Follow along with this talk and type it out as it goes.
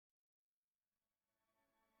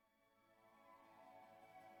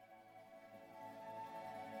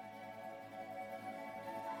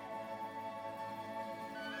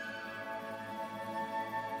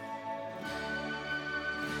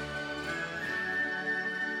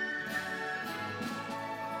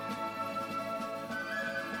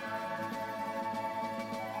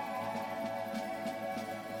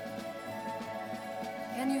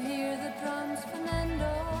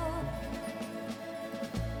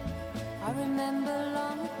remember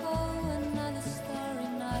long ago another starry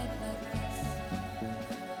night like this.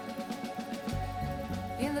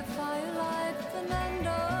 In the firelight,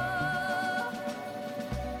 Fernando,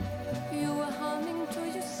 you were humming to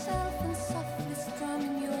yourself and softly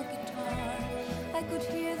strumming your guitar. I could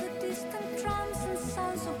hear the distant drums and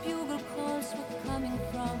sounds of bugle calls were coming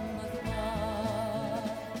from afar.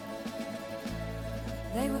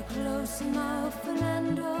 They were close now,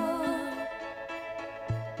 Fernando.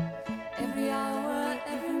 Every hour,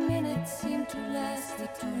 every minute seemed to last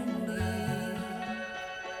eternally.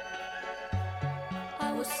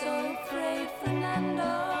 I was so afraid,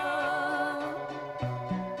 Fernando.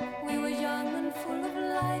 We were young and full of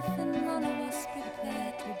life, and none of us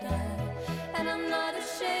prepared to die. And I'm not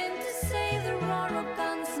ashamed to say the roar of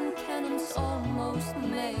guns and cannons almost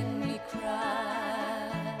made me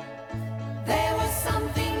cry. There was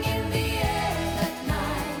something in the air that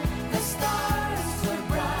night. The stars were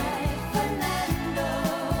bright, Fernando.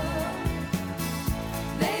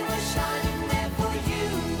 They were shining there for you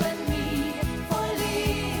and me, for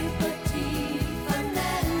liberty,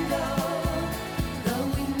 Fernando. Though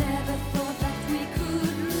we never thought that we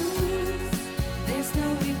could lose, there's no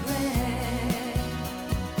regret.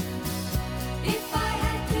 If I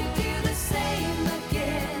had to do the same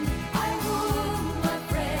again, I would, my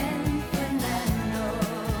friend Fernando.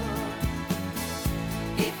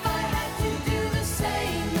 If I had to do the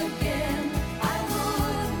same again, I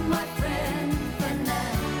would, my friend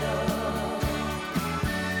Fernando.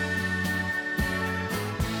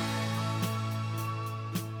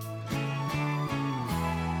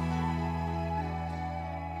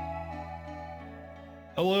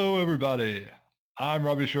 Hello, everybody. I'm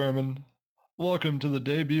Robbie Sherman. Welcome to the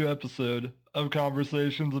debut episode of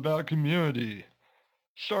Conversations About Community,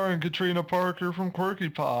 starring Katrina Parker from Quirky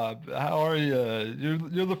Pod. How are you?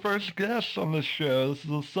 You're the first guest on this show. This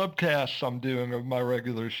is a subcast I'm doing of my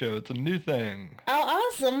regular show. It's a new thing. Oh,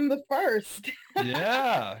 awesome. The first.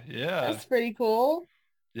 Yeah, That's pretty cool.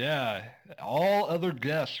 yeah. All other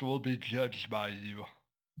guests will be judged by you.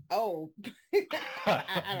 Oh,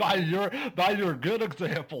 by your good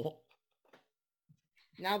example.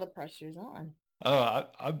 now the pressure's on. Oh,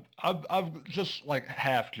 I'm just like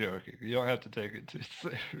half joking. You don't have to take it too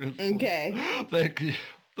seriously. Okay.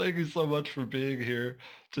 Thank you so much for being here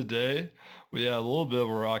today. We had a little bit of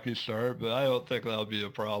a rocky start, but I don't think that'll be a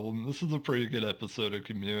problem. This is a pretty good episode of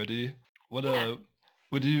Community. What Yeah.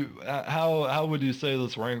 would you how would you say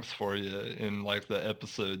this ranks for you in like the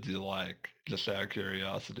episodes you like? Just out of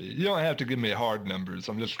curiosity. You don't have to give me hard numbers.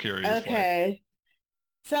 I'm just curious. Like, Okay.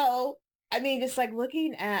 So, I mean, just like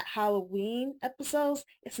looking at Halloween episodes,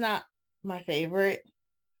 it's not my favorite,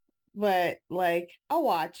 but like I'll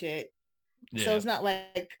watch it. So yeah. it's not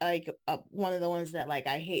like one of the ones that like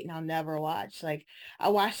I hate and I'll never watch. Like I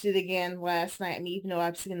watched it again last night, and even though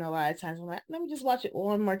I've seen it a lot of times, I'm like, let me just watch it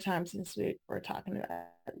one more time since we're talking about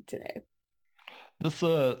it today. This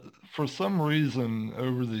for some reason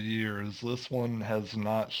over the years, this one has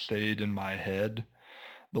not stayed in my head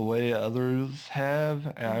the way others have.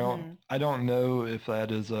 And Mm-hmm. I don't know if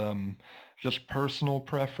that is just personal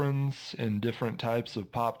preference in different types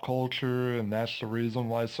of pop culture, and that's the reason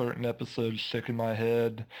why certain episodes stick in my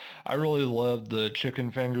head. I really loved the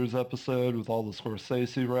Chicken Fingers episode with all the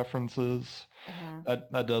Scorsese references. Uh-huh.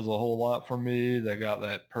 That does a whole lot for me. They got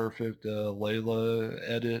that perfect Layla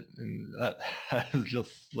edit, and that, that is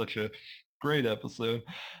just such a great episode.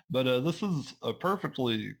 But this is a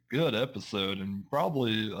perfectly good episode, and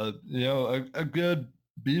probably a good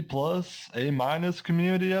B plus A minus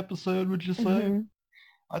Community episode. Would you say? Mm-hmm.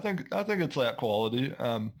 I think it's that quality.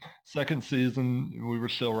 Second season, we were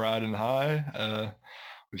still riding high.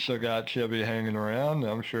 We still got Chevy hanging around.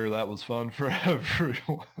 I'm sure that was fun for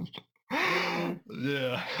everyone. Mm.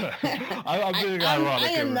 Yeah. I'm being ironic,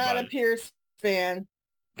 I am not a everybody. Pierce fan.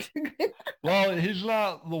 Well, he's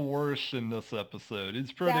not the worst in this episode.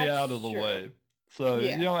 He's pretty That's out of the true. way. So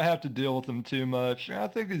Yeah. you don't have to deal with him too much. I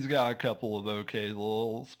think he's got a couple of okay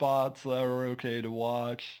little spots that are okay to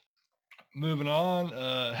watch. Moving on,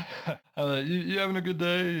 you having a good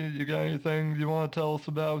day? You got anything you want to tell us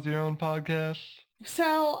about with your own podcast?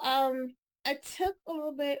 So, I took a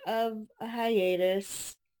little bit of a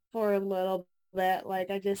hiatus for a little bit. Like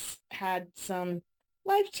I just had some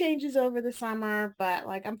life changes over the summer, but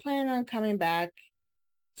like I'm planning on coming back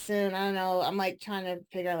soon. I don't know. I'm like trying to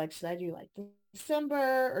figure out like should I do like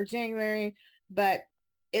December or January, but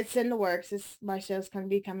it's in the works. My show's gonna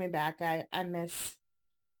be coming back. I miss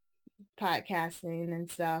podcasting and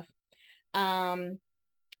stuff. Um,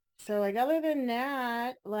 so like other than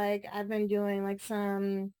that, like I've been doing like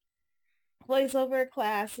some voiceover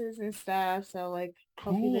classes and stuff. So like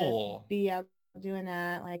hopefully to Cool. be out doing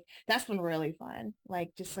that. Like that's been really fun.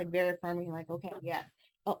 Like just like very affirming, like, okay, yeah.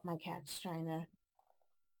 Oh, my cat's trying to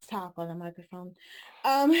talk on the microphone.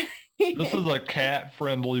 Um This is a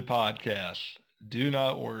cat-friendly podcast. Do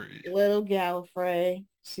not worry. little Gallifrey.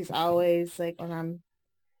 She's always like when I'm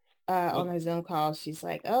What on a Zoom call, she's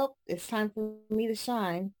like, oh, it's time for me to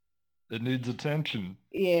shine. it needs attention.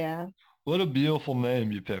 Yeah. What a beautiful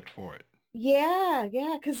name you picked for it. Yeah,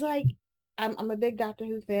 yeah, because like I'm a big Doctor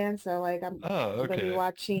Who fan, so like Oh, I'm gonna be okay.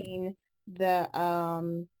 watching the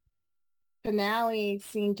finale,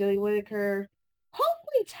 seeing Jodie Whittaker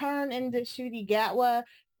hopefully turn into Ncuti Gatwa,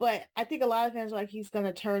 but I think a lot of fans are like he's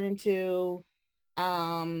gonna turn into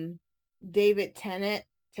um David Tennant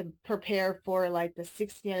to prepare for like the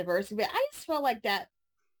 60th anniversary. But I just felt like that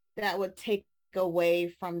would take away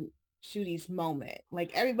from Shooty's moment.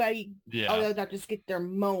 Like everybody, all Yeah. the other doctors get their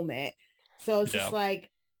moment. So it's just Yeah. like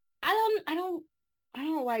I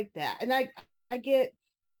don't like that. And I get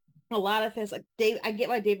a lot of things like Dave. I get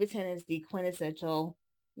why David Tennant is the quintessential,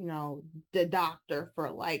 the doctor for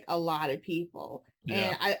like a lot of people.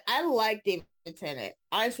 Yeah. And I like David Tennant.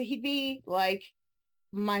 Honestly, he'd be like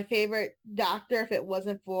my favorite doctor if it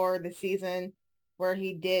wasn't for the season where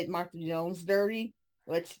he did Martha Jones dirty,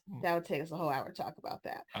 which that would take us a whole hour to talk about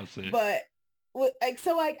that. I see. But like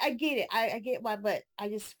so like I get it. I get why, but I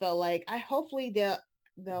just felt like I hopefully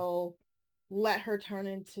they'll let her turn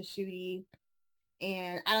into Shooty,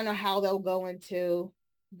 and I don't know how they'll go into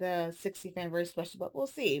the 60th anniversary special, but we'll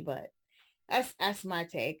see. But that's my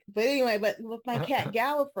take. But anyway, but with my cat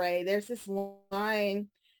Gallifrey, there's this line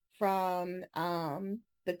from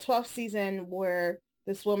the 12th season where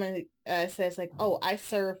this woman says like, "Oh, I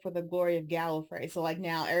serve for the glory of Gallifrey." So like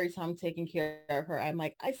now, every time I'm taking care of her, I'm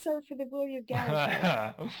like, "I serve for the glory of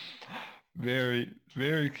Gallifrey." Very,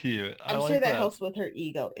 very cute. I I'm sure like that that. helps with her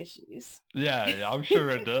ego issues. Yeah, yeah, I'm sure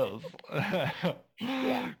it does.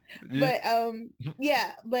 Yeah. You,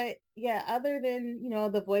 But yeah, other than,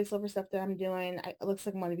 the voiceover stuff that I'm doing, it looks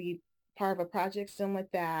like I'm going to be part of a project soon with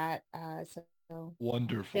that. So stay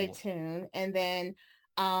wonderful. tuned. And then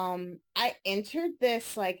I entered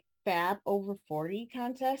this like Fab over 40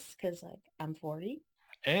 contest because like I'm 40.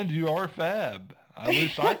 And you are fab. At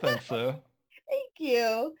least I Thank think so.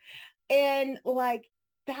 you. And like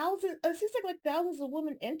thousands, it seems like thousands of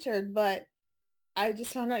women entered, but I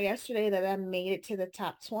just found out yesterday that I made it to the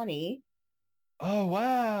top 20. Oh,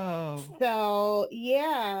 wow. So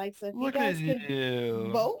yeah, like so if you Look at guys could you.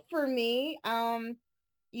 vote for me,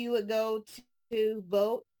 you would go to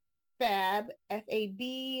vote fab FAB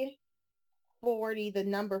 40, the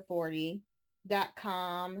number 40.com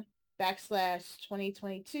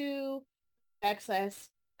 /2022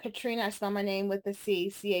 Katrina. I spell my name with the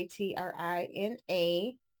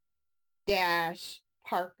Catrina dash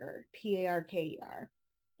Parker, Parker.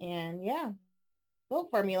 And yeah, vote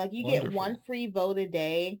for me. Like you get one Wonderful. free vote a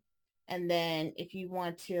day. And then if you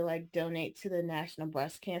want to like donate to the National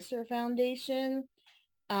Breast Cancer Foundation,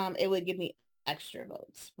 it would give me extra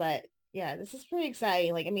votes. But yeah, this is pretty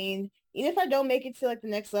exciting. Like, I mean, even if I don't make it to like the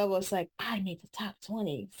next level, it's like I made the top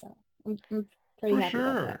 20. So I'm pretty For happy about that.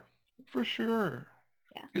 sure. For sure.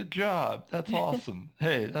 Yeah. Good job. That's awesome.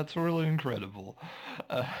 Hey, that's really incredible.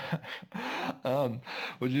 Uh, um,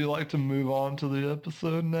 would you like to move on to the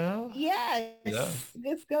episode now? Yeah. Yes.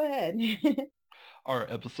 Let's go ahead. Our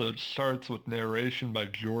episode starts with narration by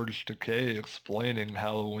George Takei explaining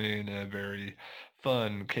Halloween in a very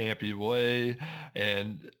fun, campy way,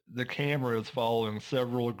 and the camera is following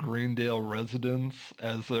several Greendale residents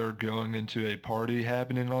as they're going into a party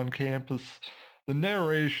happening on campus. The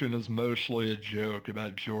narration is mostly a joke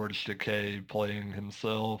about George Takei playing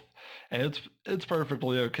himself, and it's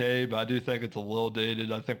perfectly okay, but I do think it's a little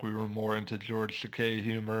dated. I think we were more into George Takei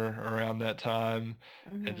humor around that time.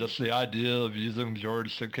 And Mhm. just the idea of using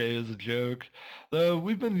George Takei as a joke. Though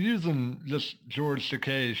we've been using just George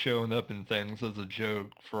Takei showing up in things as a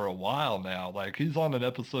joke for a while now. Like he's on an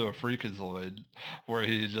episode of Freakazoid where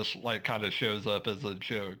he just like kind of shows up as a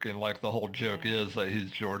joke. And like the whole joke Yeah. is that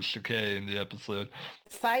he's George Takei in the episode.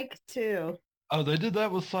 Psych too. Oh, they did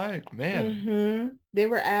that with Psych. Man, They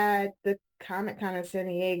were at the Comic Con in San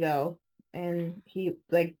Diego, and he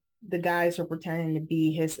like the guys were pretending to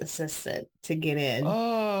be his assistant to get in.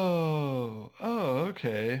 oh,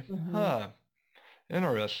 okay. Hmm. Huh.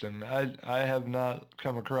 Interesting. I have not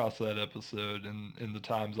come across that episode in the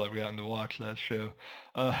times I've gotten to watch that show.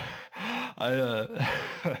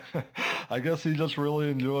 I I guess he just really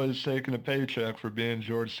enjoys taking a paycheck for being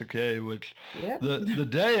George Takei, which Yep. the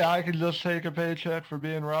day I can just take a paycheck for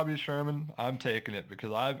being Robbie Sherman, I'm taking it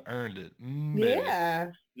because I've earned it. Baby.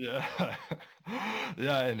 Yeah. Yeah.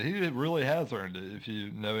 Yeah, and he really has earned it if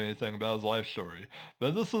you know anything about his life story.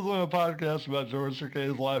 But this isn't a podcast about George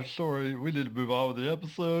Takei's life story. We need to move on with the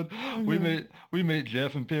episode. Hmm. We meet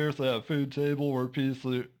Jeff and Pierce at a food table where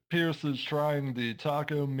Pierce is trying the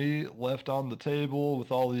taco meat left on the table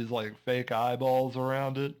with all these like fake eyeballs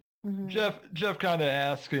around it. Hmm. Jeff kind of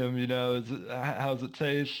asks him, how's it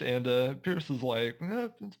taste? And Pierce is like,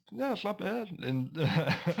 yeah, it's not bad. And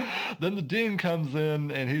then the dean comes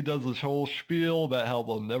in and he does this whole spiel about how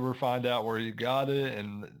they'll never find out where he got it,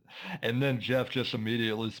 and then Jeff just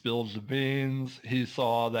immediately spills the beans. He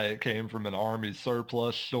saw that it came from an army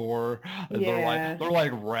surplus store. And Yeah. they're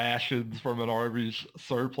like rations from an army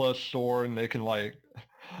surplus store, and they can like.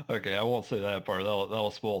 Okay, I won't say that part. That'll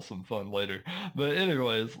spoil some fun later. But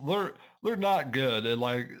anyways, they're not good. And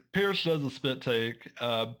like Pierce does a spit take,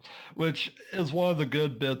 which is one of the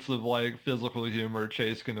good bits of like physical humor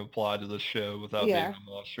Chase can apply to the show without being Yeah. a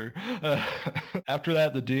monster. After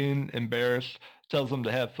that, the dean, embarrassed, tells them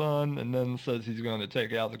to have fun and then says he's going to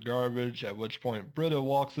take out the garbage, at which point Britta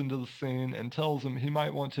walks into the scene and tells him he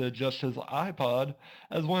might want to adjust his iPod,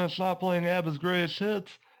 as when it's not playing ABBA's greatest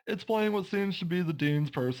hits, it's playing what seems to be the dean's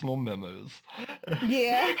personal memos.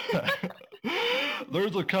 Yeah.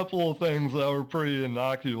 There's a couple of things that were pretty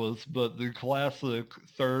innocuous, but the classic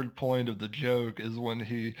third point of the joke is when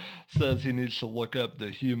he says he needs to look up the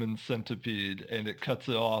human centipede, and it cuts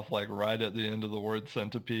it off like right at the end of the word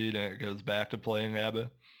centipede, and it goes back to playing ABBA.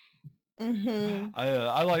 Hmm.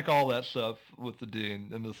 I like all that stuff with the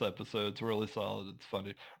dean in this episode. It's really solid. It's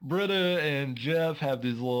funny. Britta and Jeff have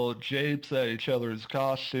these little japes at each other's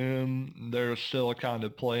costume. They're still kind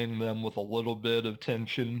of playing them with a little bit of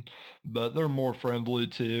tension, but they're more friendly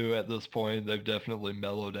too at this point. They've definitely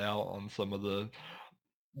mellowed out on some of the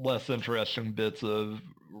less interesting bits of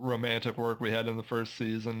romantic work we had in the first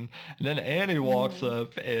season. And then Annie walks Hmm.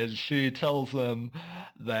 up and she tells them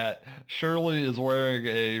that Shirley is wearing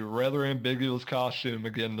a rather ambiguous costume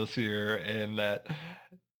again this year and that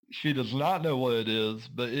she does not know what it is,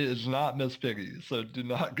 but it is not Miss Piggy. So do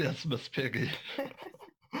not guess Miss Piggy.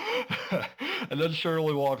 And then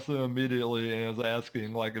Shirley walks in immediately and is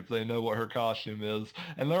asking like if they know what her costume is.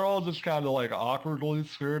 And they're all just kind of like awkwardly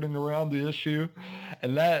skirting around the issue.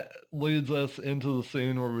 And that leads us into the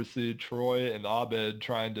scene where we see Troy and Abed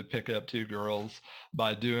trying to pick up two girls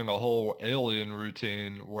by doing a whole alien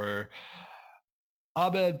routine where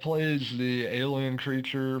Abed plays the alien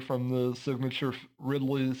creature from the signature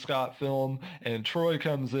Ridley Scott film, and Troy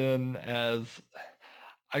comes in as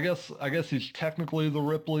I guess he's technically the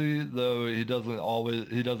Ripley, though he doesn't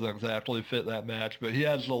exactly fit that match. But he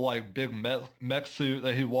has the like big mech suit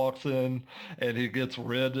that he walks in, and he gets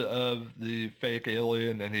rid of the fake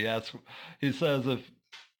alien, and he says if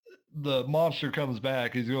the monster comes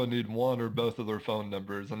back, he's going to need one or both of their phone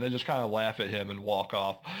numbers, and they just kind of laugh at him and walk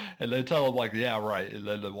off, and they tell him like, yeah, right, and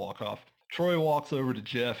then they walk off. Troy walks over to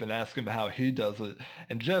Jeff and asks him how he does it,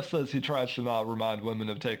 and Jeff says he tries to not remind women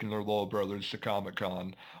of taking their little brothers to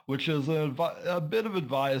Comic-Con, which is a bit of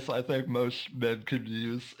advice I think most men could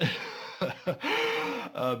use.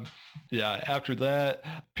 um, yeah, after that,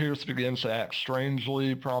 Pierce begins to act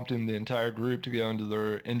strangely, prompting the entire group to go into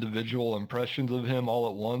their individual impressions of him all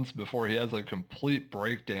at once before he has a complete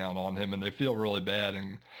breakdown on him, and they feel really bad,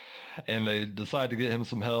 and they decide to get him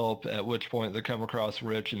some help, at which point they come across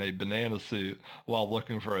Rich in a banana suit while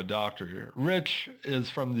looking for a doctor. Rich is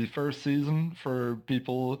from the first season for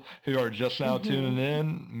people who are just now tuning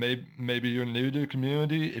Hmm. in. Maybe you're new to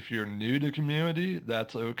Community. If you're new to Community,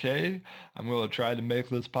 that's okay. I'm going to try to make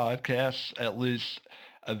this podcast at least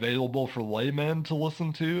available for laymen to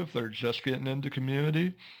listen to if they're just getting into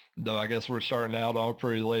Community. Though I guess we're starting out on a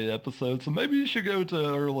pretty late episode, so maybe you should go to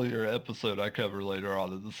an earlier episode I cover later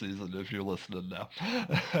on in the season if you're listening now.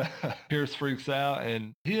 Pierce freaks out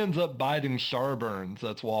and he ends up biting Starburns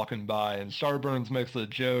that's walking by, and Starburns makes a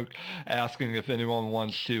joke asking if anyone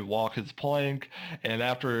wants to walk his plank, and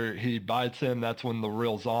after he bites him, that's when the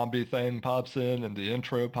real zombie thing pops in and the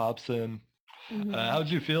intro pops in. Hmm. How'd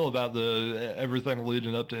you feel about the everything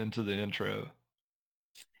leading up to into the intro?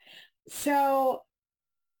 So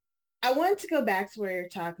I want to go back to where you're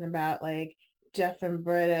talking about like Jeff and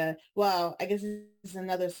Britta. Well, I guess this is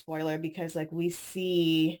another spoiler because like we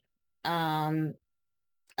see um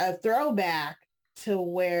a throwback to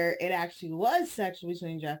where it actually was sexual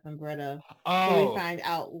between Jeff and Britta. So we Oh, find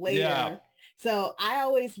out yeah. later. So I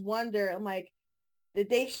always wonder, I'm like, did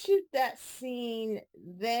they shoot that scene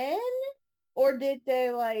then? Or did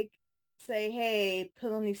they like say, hey,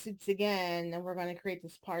 put on these suits again and we're going to create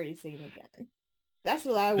this party scene again? That's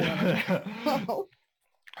what I want to know.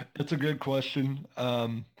 It's a good question.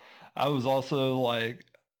 I was also like,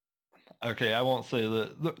 okay, I won't say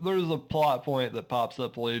that. There's a plot point that pops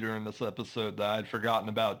up later in this episode that I'd forgotten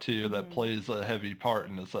about too that Mhm. plays a heavy part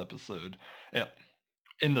in this episode. Yeah,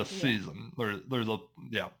 in this Yeah. season. There's a,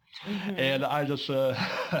 yeah. Hmm. And I just,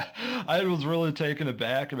 I was really taken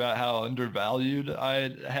aback about how undervalued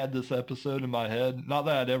I had this episode in my head. Not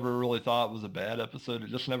that I'd ever really thought it was a bad episode. It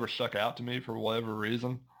just never stuck out to me for whatever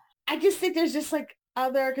reason. I just think there's just like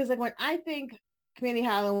other, because like when I think Community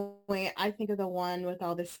Halloween, I think of the one with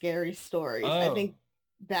all the scary stories. I Oh, think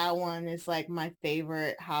that one is like my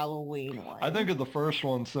favorite Halloween I think one. of the first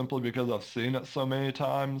one simply because I've seen it so many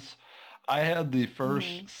times. I had the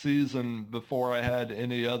Hmm. first season before I had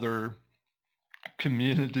any other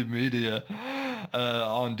community media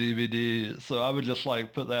on DVD. So I would just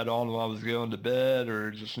like put that on when I was going to bed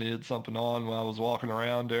or just needed something on when I was walking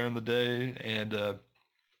around during the day. And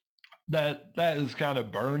that is kind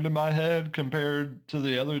of burned in my head compared to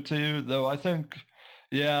the other two, though I think,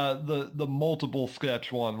 yeah, the multiple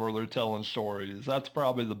sketch one where they're telling stories, that's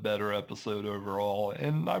probably the better episode overall,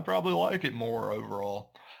 and I probably like it more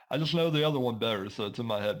overall. I just know the other one better, so it's in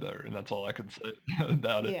my head better, and that's all I can say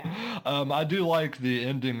about it. Yeah. I do like the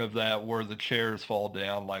ending of that where the chairs fall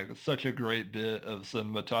down, like it's such a great bit of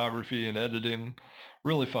cinematography and editing.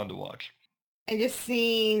 Really fun to watch. And just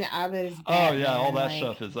seeing Abba's Oh yeah, all Batman, that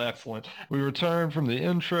stuff like, is excellent. We return from the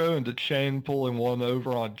intro into Chang pulling one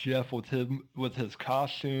over on Jeff with his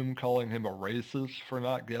costume, calling him a racist for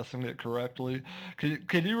not guessing it correctly.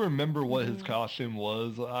 Can you remember what his mhm. costume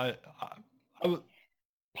was?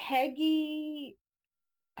 Peggy,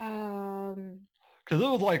 um, Because it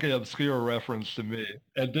was like an obscure reference to me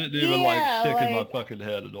and didn't even like yeah, stick in my like fucking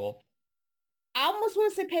head at all. I almost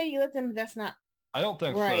want to say Peggy Lipton, but that's not I don't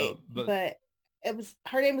think right. so, but But it was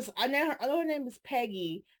her name was I know her other name was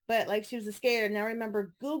Peggy, but like she was a skater. And I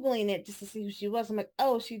remember Googling it just to see who she was. I'm like,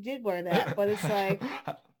 oh, she did wear that. But it's like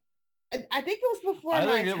I I think it was before my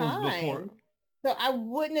think it was before. time. So I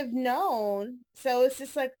wouldn't have known. So it's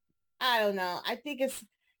just like, I don't know. I think it's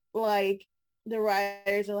like the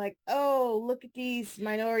writers are like, oh, look at these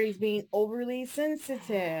minorities being overly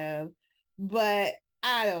sensitive. But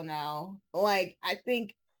I don't know. Like, I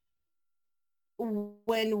think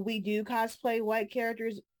when we do cosplay white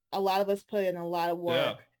characters, a lot of us put in a lot of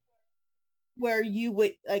Yeah, work where you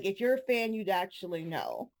would, like, if you're a fan, you'd actually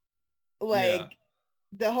know. yeah. Like,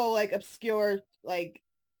 the whole, like, obscure, like,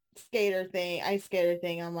 skater thing, ice skater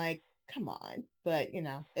thing, I'm like, come on. But,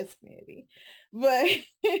 it's community. But,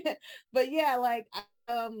 but yeah, like,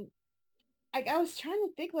 I was trying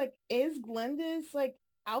to think, like, is Glenda's, like,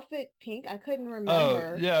 outfit pink? I couldn't Oh,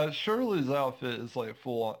 remember. yeah, Shirley's outfit is like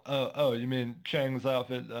full on. Oh, you mean Chang's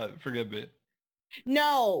outfit? Forgive me.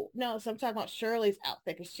 No, no. So I'm talking about Shirley's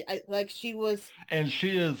outfit. 'Cause she was, And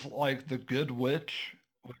she is like the good witch.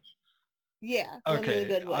 yeah, Glinda the Okay,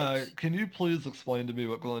 Good Witch. can you please explain to me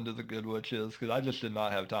what Glinda the Good Witch is? Because I just did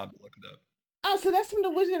not have time to look it up. Oh, so that's from the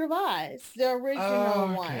Wizard of Oz, the original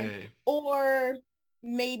one. Okay, Or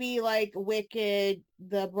maybe like Wicked,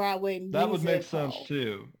 the Broadway that would make sense musical.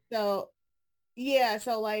 too. So yeah,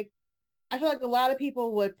 so like I feel like a lot of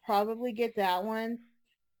people would probably get that one.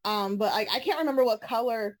 But like I can't remember what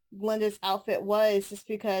color Glinda's outfit was just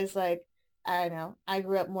because like I don't know. I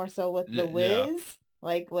grew up more so with the Yeah, Wiz,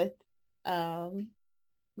 like with um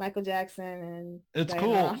Michael Jackson and it's Diana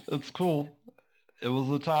cool. Ross. It's cool. It was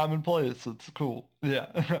a time and place. It's cool. Yeah.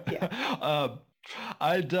 Yeah. um,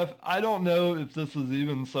 I don't know if this is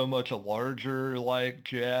even so much a larger like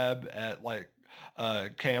jab at like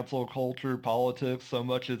cancel culture politics so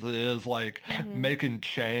much as it is like Hmm. making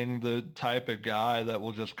Chang the type of guy that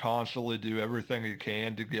will just constantly do everything he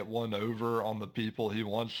can to get one over on the people he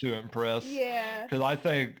wants to impress. Yeah. Because I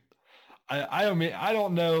think I don't mean I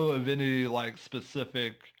don't know of any like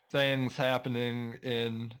specific things happening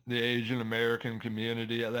in the Asian American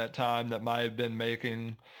community at that time that might have been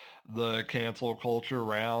making the cancel culture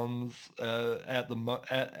rounds at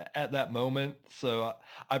that moment. So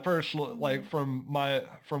I personally like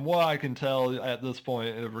Hmm. from what I can tell at this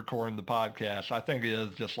point of recording the podcast, I think it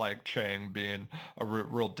is just like Chang being a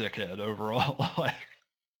real dickhead overall. Like,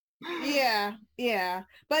 Yeah, yeah.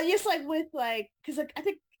 But just like with like, because like I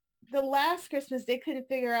think the last Christmas they couldn't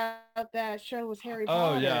figure out that Cheryl was Harry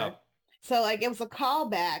oh yeah, Potter. So like it was a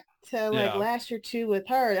callback to like yeah. last year too with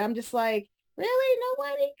her. I'm just like, really?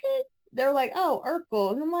 Nobody could. They're like, oh,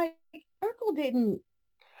 Urkel. And I'm like, Urkel didn't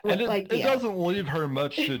And it, like, it yeah. doesn't leave her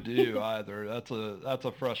much to do either. That's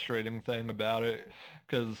a frustrating thing about it.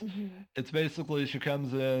 because Mhm. it's basically she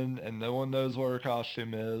comes in and no one knows what her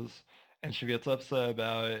costume is, and she gets upset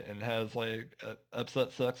about it and has like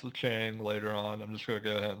upset sex with Chang later on. I'm just gonna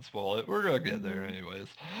go ahead and spoil it. We're gonna get there Mhm. anyways.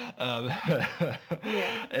 Um,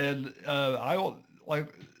 Yeah. and I will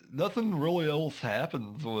like nothing really else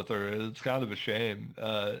happens with her. It's kind of a shame.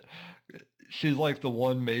 She's like the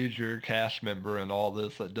one major cast member in all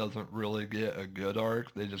this that doesn't really get a good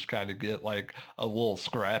arc. They just kind of get like a little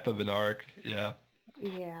scrap of an arc. Yeah.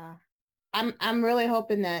 Yeah. I'm really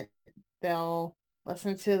hoping that they'll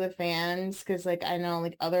listen to the fans because like I know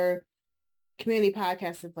like other community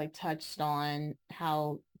podcasts have like touched on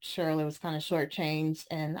how Shirley was kind of shortchanged,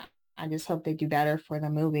 and I just hope they do better for the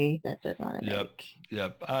movie that they're gonna Yep. make.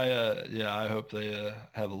 Yep. I hope they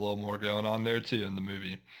have a little more going on there too in the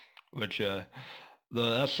movie. Which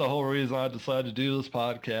that's the whole reason I decided to do this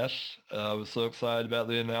podcast. I was so excited about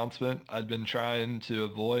the announcement. I'd been trying to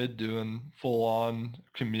avoid doing full-on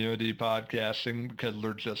community podcasting because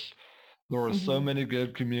there were so Hmm. many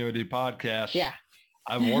good community podcasts. Yeah.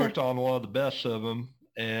 I've worked on one of the best of them,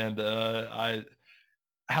 and I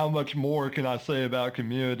how much more can I say about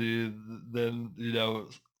community than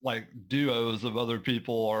like duos of other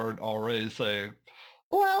people are already saying?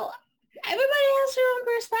 Well, everybody has their own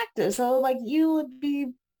perspective, so like you would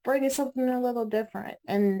be bringing something a little different,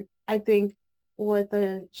 and I think with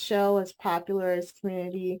a show as popular as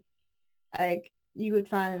Community, like you would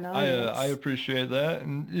find an I audience. appreciate that,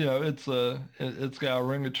 and it's got a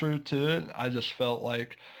ring of truth to it. I just felt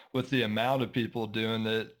like with the amount of people doing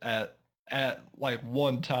it at like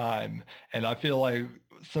one time, and I feel like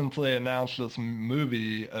since they announced this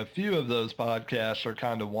movie, a few of those podcasts are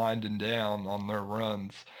kind of winding down on their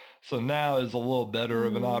runs. So now is a little better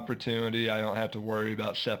of an Hmm. opportunity. I don't have to worry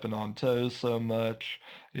about stepping on toes so much.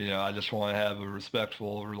 I just want to have a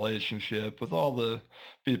respectful relationship with all the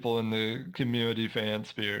people in the community fan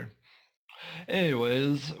sphere.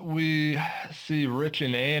 Anyways, we see Rich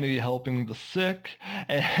and Annie helping the sick,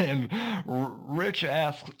 and Rich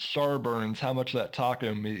asks Starburns how much of that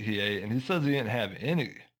taco meat he ate, and he says he didn't have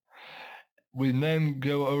any. We then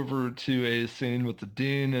go over to a scene with the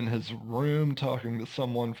dean in his room talking to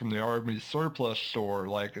someone from the army surplus store,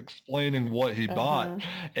 like explaining what he bought.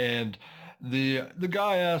 Uh-huh. And the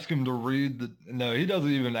guy asks him to read no, he doesn't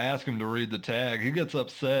even ask him to read the tag. He gets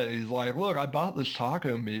upset. He's like, look, I bought this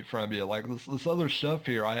taco meat from you. Like this other stuff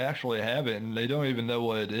here, I actually have it, and they don't even know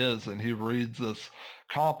what it is. And he reads this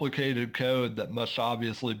complicated code that must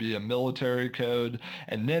obviously be a military code,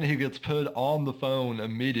 and then he gets put on the phone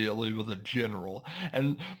immediately with a general.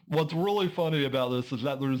 And what's really funny about this is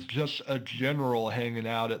that there's just a general hanging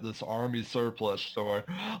out at this army surplus store.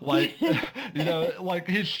 Like, like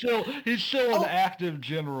he's still an Oh, active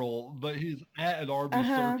general, but he's at an army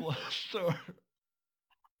uh-huh. surplus store.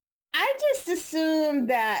 I just assumed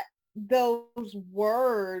that those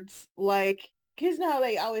words, like, because now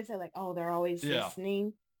they always say like, oh, they're always Yeah.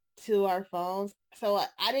 listening to our phones. So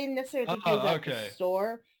I didn't necessarily think he was at the Okay.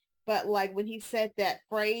 store, but like when he said that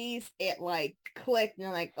phrase, it like clicked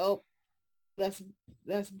and like, oh, let's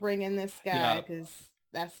let's bring in this guy Yeah. because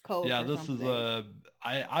that's code Yeah, for this is something.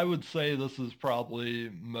 I would say this is probably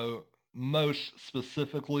most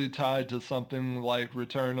specifically tied to something like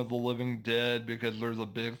Return of the Living Dead because there's a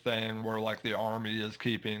big thing where like the army is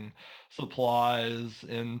keeping supplies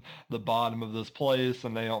in the bottom of this place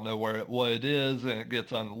and they don't know what it is and it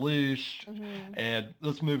gets unleashed. Hmm. And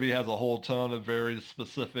this movie has a whole ton of very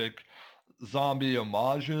specific zombie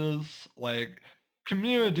homages. Like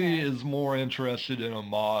Community Okay. is more interested in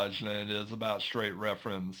homage than it is about straight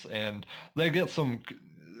reference, and they get some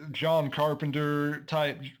John Carpenter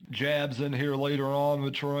type jabs in here later on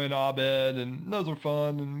with Troy and Abed, and those are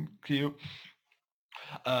fun and cute.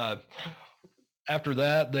 Uh, After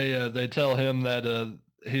that, they tell him that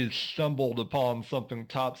he's stumbled upon something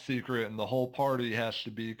top secret, and the whole party has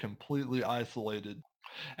to be completely isolated.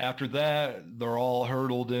 After that, they're all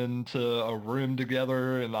hurtled into a room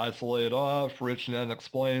together and isolated off. Rich then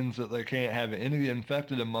explains that they can't have any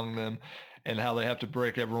infected among them and how they have to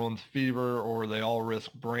break everyone's fever or they all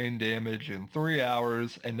risk brain damage in 3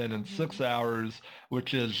 hours and then in Hmm. 6 hours,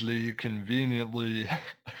 which is the conveniently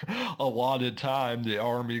allotted time the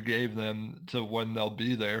army gave them to when they'll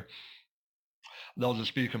be there. They'll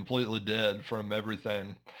just be completely dead from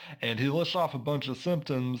everything. And he lists off a bunch of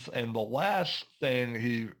symptoms, and the last thing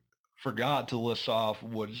he forgot to list off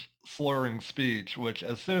was slurring speech, which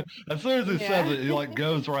as soon as he says Yeah. it, he like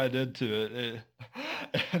goes right into it.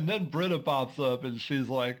 And then Britta pops up and she's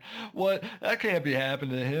like, "What? That can't be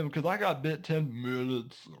happening to him because I got bit 10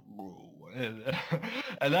 minutes." And,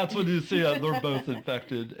 and that's when you see they're both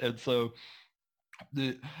infected. And so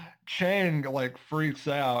the Chang like freaks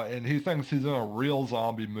out and he thinks he's in a real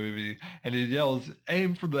zombie movie and he yells,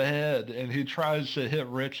 "Aim for the head!" and he tries to hit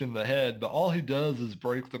Rich in the head, but all he does is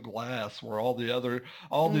break the glass where all the other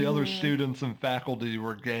Mm-hmm. students and faculty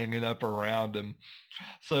were ganging up around him.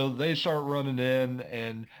 So they start running in,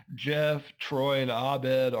 and Jeff, Troy, and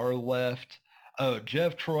Abed are left.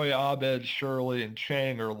 Jeff, Troy, Abed, Shirley, and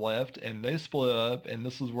Chang are left, and they split up. And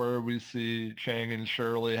this is where we see Chang and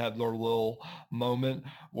Shirley have their little moment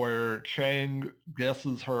where Chang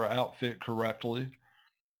guesses her outfit correctly,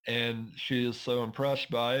 and she is so impressed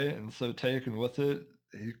by it and so taken with it.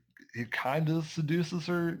 He kind of seduces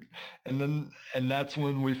her, and that's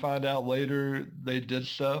when we find out later they did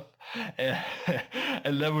stuff, and,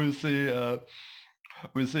 and then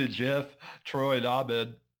we see Jeff, Troy, and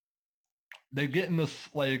Abed. They get in this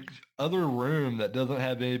like other room that doesn't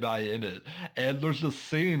have anybody in it, and there's this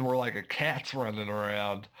scene where like a cat's running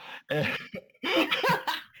around, and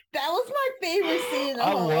That was my favorite scene in the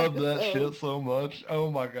I whole love that episode. shit so much. Oh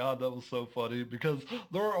my god, that was so funny because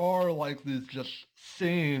there are like these just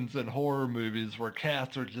scenes in horror movies where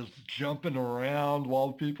cats are just jumping around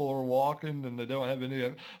while people are walking and they don't have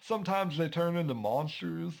any. Sometimes they turn into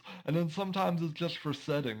monsters, and then sometimes it's just for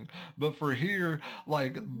setting. But for here,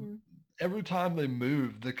 like Hmm. every time they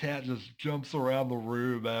move, the cat just jumps around the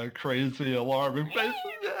room at a crazy alarming pace.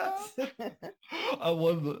 Yeah, I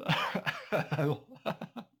love the.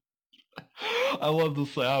 I love the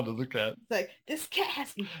sound of the cat. It's like, this cat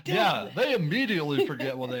has me Yeah, done. they immediately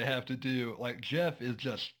forget what they have to do. Like Jeff is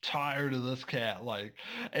just tired of this cat. Like,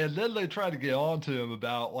 and then they try to get on to him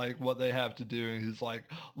about like what they have to do. And he's like,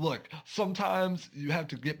 "Look, sometimes you have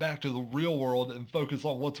to get back to the real world and focus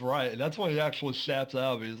on what's right." And that's when he actually snaps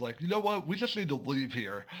out of it. He's like, "You know what? We just need to leave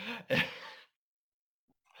here."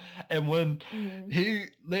 And when Hmm.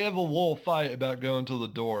 they have a little fight about going to the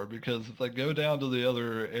door because if they go down to the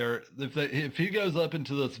other air, if he goes up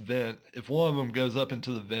into this vent, if one of them goes up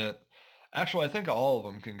into the vent, actually I think all of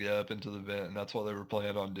them can get up into the vent, and that's what they were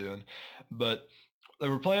planning on doing. But they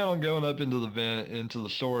were planning on going up into the vent into the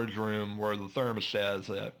storage room where the thermostat is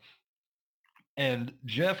at. And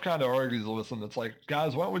Jeff kind of argues with them. It's like,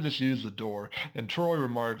 guys, why don't we just use the door? And Troy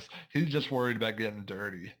remarks, he's just worried about getting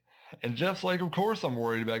dirty. And Jeff's like, of course I'm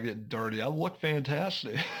worried about getting dirty. I look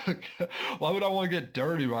fantastic. Why would I want to get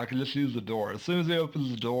dirty when I can just use the door? As soon as he opens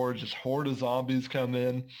the door, just horde of zombies come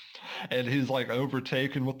in, and he's like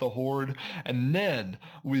overtaken with the horde. And then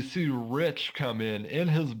we see Rich come in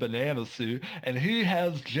his banana suit, and he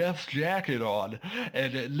has Jeff's jacket on,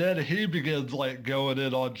 and then he begins like going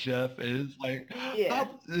in on Jeff, and it's like, Yeah.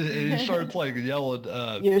 stop. And he starts like yelling,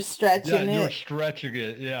 You're yeah, stretching you're it. stretching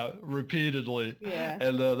it, yeah, repeatedly, Yeah.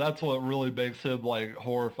 and that's what really makes him like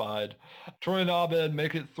horrified. Troy and Abed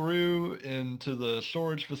make it through into the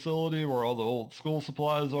storage facility where all the old school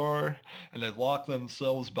supplies are, and they lock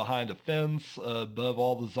themselves behind a fence above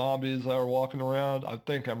all the zombies that are walking around. I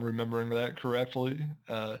think I'm remembering that correctly.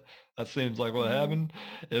 That seems like what Hmm. happened.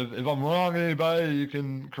 If I'm wrong, anybody, you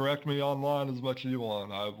can correct me online as much as you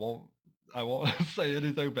want. I won't say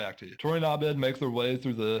anything back to you. Troy and Abed make their way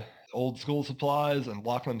through the old school supplies and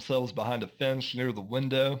lock themselves behind a fence near the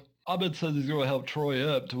window. Abed says he's going to help Troy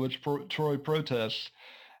up, to which Troy protests.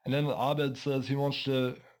 And then Abed says he wants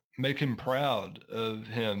to make him proud of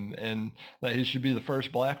him and that he should be the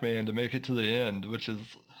first black man to make it to the end, which is,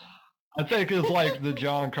 I think, is like the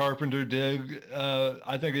John Carpenter dig.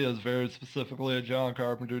 I think it is very specifically a John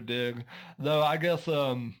Carpenter dig, though. I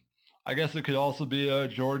guess it could also be a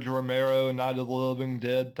George Romero Night of the Living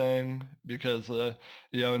Dead thing because in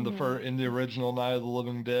the Hmm. in the original Night of the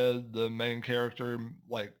Living Dead, the main character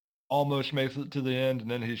like almost makes it to the end and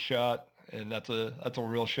then he's shot, and that's a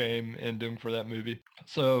real shame ending for that movie.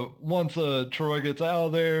 So once Troy gets out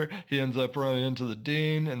of there, he ends up running into the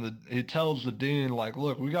dean, and he tells the dean like,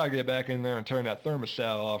 "Look, we gotta get back in there and turn that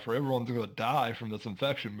thermostat off, or everyone's gonna die from this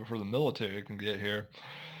infection before the military can get here."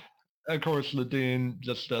 Of course, the dean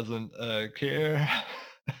just doesn't care,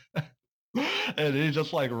 and he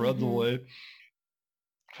just like runs Hmm. away.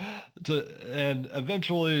 And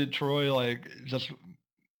eventually, Troy like just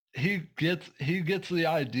he gets the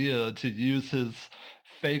idea to use his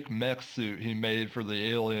fake mech suit he made for the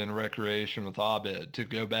alien recreation with Abed to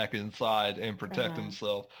go back inside and protect Uh-huh.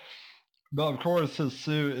 himself. But of course, his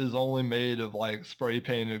suit is only made of like spray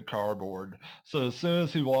painted cardboard. So as soon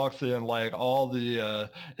as he walks in, like all the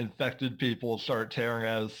infected people start tearing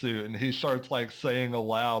at his suit, and he starts like saying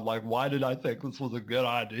aloud, like, "Why did I think this was a good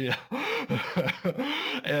idea?"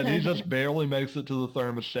 And he just barely makes it to the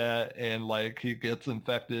thermostat, and like he gets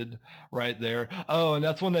infected right there. Oh, and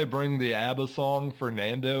that's when they bring the ABBA song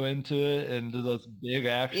Fernando into it, into this big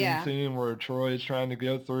action Yeah. scene where Troy is trying to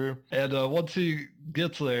go through. And once he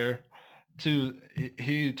gets there,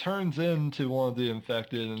 he turns into one of the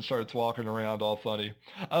infected and starts walking around all funny.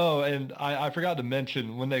 Oh, and I forgot to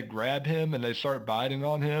mention when they grab him and they start biting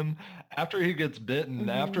on him, after he gets bitten, Hmm.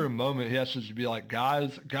 after a moment he has to be like,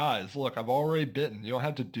 guys, look, I've already bitten. You don't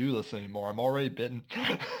have to do this anymore. I'm already bitten.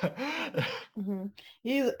 Hmm.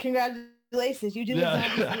 You congratulations, you do what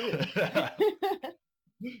zombies do. Yeah.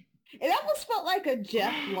 It almost felt like a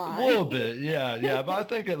Jeff A line. little bit, yeah, yeah. But I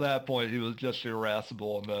think at that point he was just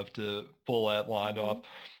irascible enough to pull that line off. Hmm.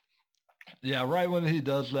 Yeah, right when he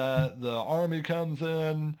does that, the army comes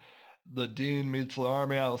in. The dean meets the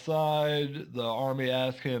army outside. The army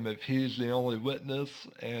asks him if he's the only witness,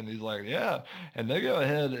 and he's like, "Yeah." And they go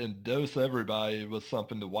ahead and dose everybody with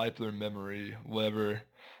something to wipe their memory, whatever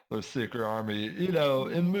their secret army. In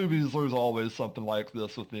Hmm. movies, there's always something like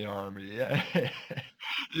this with the army. Yeah,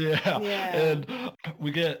 yeah. Yeah. And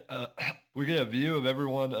we get we get a view of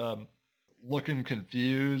everyone looking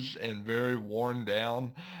confused and very worn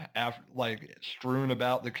down after like strewn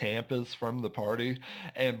about the campus from the party,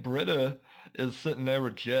 and Britta is sitting there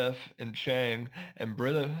with Jeff and Chang, and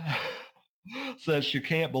Britta says she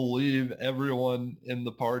can't believe everyone in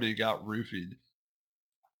the party got roofied,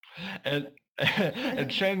 and and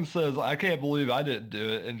Chang says, I can't believe I didn't do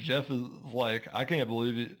it, and Jeff is like, I can't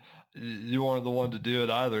believe you weren't the one to do it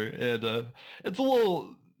either. And it's a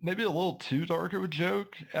little, maybe a little too dark of a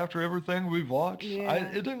joke after everything we've watched. Yeah.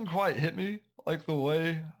 It didn't quite hit me like the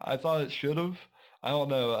way I thought it should have. I don't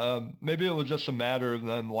know. Maybe it was just a matter of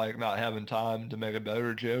them like not having time to make a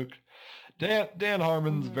better joke. Dan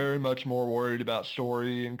Harmon's Hmm. very much more worried about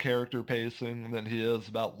story and character pacing than he is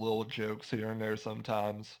about little jokes here and there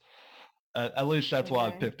sometimes. At least that's what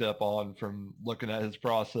I've Okay. picked up on from looking at his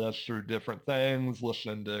process through different things,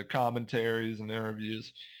 listening to commentaries and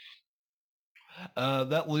interviews.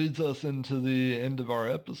 That leads us into the end of our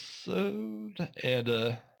episode,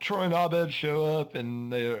 and Troy and Abed show up,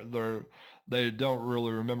 and they don't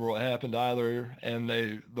really remember what happened either, and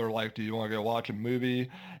they're like, "Do you want to go watch a movie?"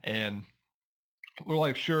 And we're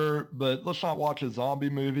like, "Sure, but let's not watch a zombie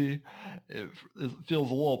movie. It feels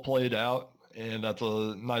a little played out." And that's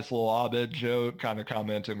a nice little Abed joke, kind of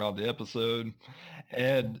commenting on the episode.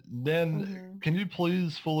 And then, Hmm. can you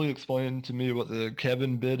please fully explain to me what the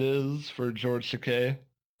Kevin bit is for George Takei?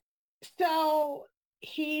 So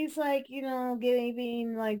he's like,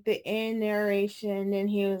 giving like the end narration, and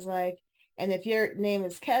he was like, and if your name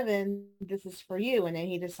is Kevin, this is for you. And then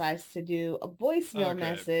he decides to do a voicemail Okay.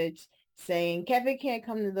 message saying, Kevin can't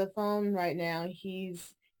come to the phone right now.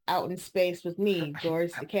 He's out in space with me,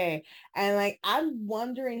 George Takei. And like, I'm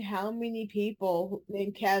wondering how many people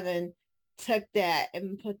named Kevin took that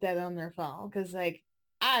and put that on their phone. Cause like,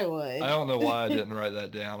 I I would. don't know why I didn't write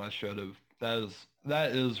that down. I should have.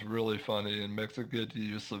 That is really funny and makes a good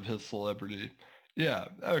use of his celebrity. Yeah,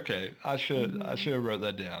 okay. I should have wrote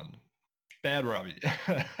that down. Bad Robbie.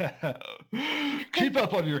 Keep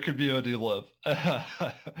up on your community love.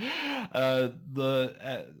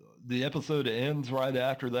 The episode ends right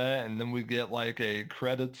after that, and then we get like a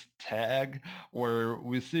credits tag where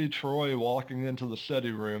we see Troy walking into the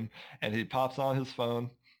study room, and he pops on his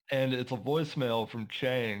phone, and it's a voicemail from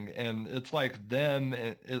Chang, and it's like them,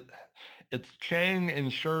 and it's Chang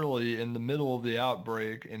and Shirley in the middle of the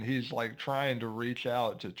outbreak, and he's like trying to reach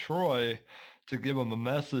out to Troy to give him a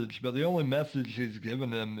message, but the only message he's given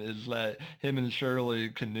him is that him and Shirley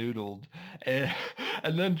canoodled, and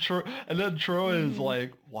and then Troy is Mhm.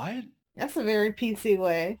 like, "What?" That's a very PC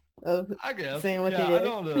way of I guess, saying what they yeah. I did.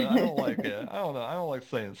 don't know. I don't like it. I don't know. I don't like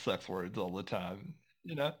saying sex words all the time.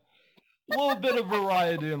 You know, a little bit of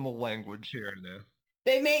variety in the language here and there.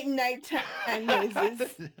 They make nighttime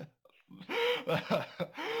noises.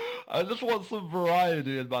 I just want some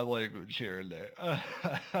variety in my language here and there.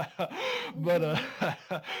 But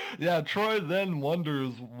Hmm. yeah, Troy then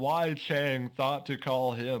wonders why Chang thought to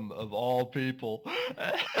call him of all people.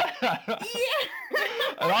 Yeah.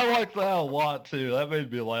 And I like that a lot too. That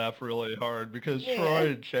made me laugh really hard because Yeah. Troy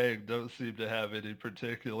and Chang don't seem to have any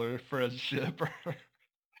particular friendship or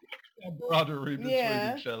camaraderie between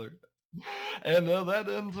Yeah. each other. And that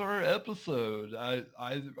ends our episode.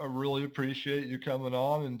 I really appreciate you coming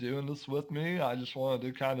on and doing this with me. I just wanted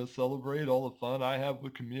to kind of celebrate all the fun I have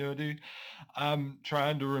with Community. I'm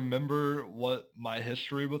trying to remember what my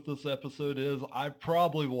history with this episode is. I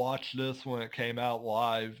probably watched this when it came out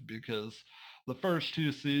live because the first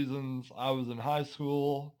two seasons I was in high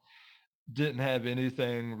school, didn't have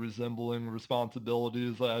anything resembling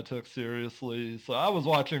responsibilities that I took seriously. So I was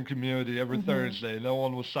watching Community every Hmm. Thursday. No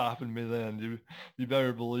one was stopping me then. You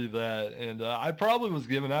better believe that. And I probably was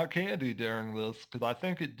giving out candy during this because I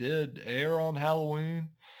think it did air on Halloween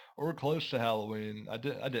or close to Halloween. I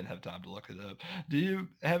didn't have time to look it up. Do you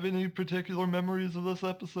have any particular memories of this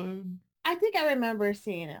episode? I think I remember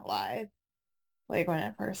seeing it live, like when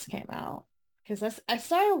it first came out. Because I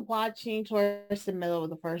started watching towards the middle of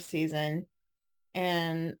the first season,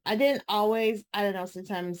 and I didn't always, I don't know,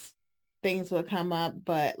 sometimes things would come up,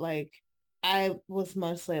 but like I was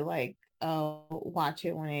mostly like, oh, watch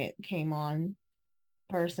it when it came on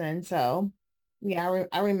person. So yeah,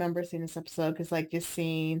 I remember seeing this episode because like just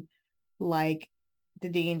seeing like the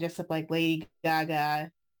Dean dressed up like Lady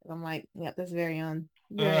Gaga. I'm like, yep, that's very on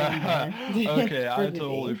brand Okay, for I the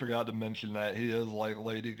totally Dean. forgot to mention that he is like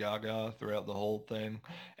Lady Gaga throughout the whole thing,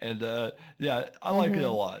 and yeah, I like it a Mm-hmm.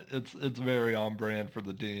 lot. It's very on brand for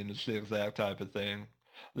the Dean. It's the exact type of thing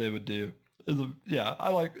they would do. Yeah, I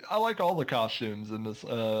like all the costumes in this.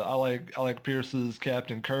 I like Pierce's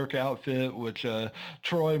Captain Kirk outfit, which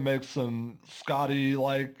Troy makes some Scotty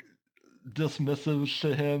like dismissive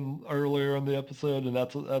to him earlier in the episode, and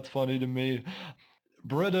that's funny to me.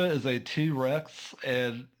 Britta is a T-Rex,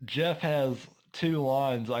 and Jeff has two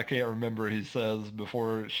lines I can't remember he says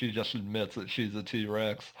before she just admits that she's a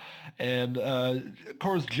T-Rex. And of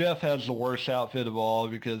course, Jeff has the worst outfit of all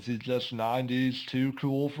because he's just 90s, too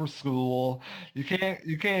cool for school. You can't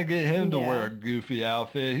get him to wear a Yeah. goofy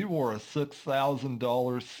outfit. He wore a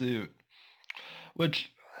 $6,000 suit,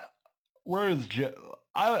 which where is Jeff?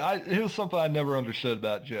 Here's something I never understood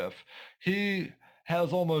about Jeff. He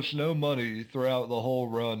has almost no money throughout the whole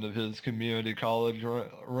run of his community college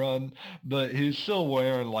run, but he's still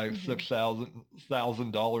wearing like Hmm.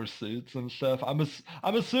 $6,000 suits and stuff. I'm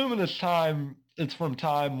assuming it's from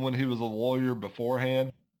time when he was a lawyer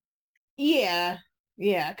beforehand. Yeah.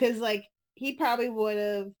 Yeah. Cause like he probably would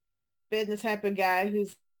have been the type of guy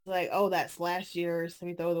who's like, oh, that's last year's, let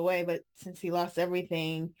me throw it away. But since he lost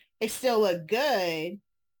everything, it still looked good.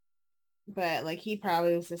 But like he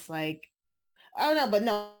probably was just like, I don't know, but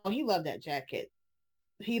no, he loved that jacket.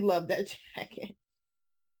 He loved that jacket.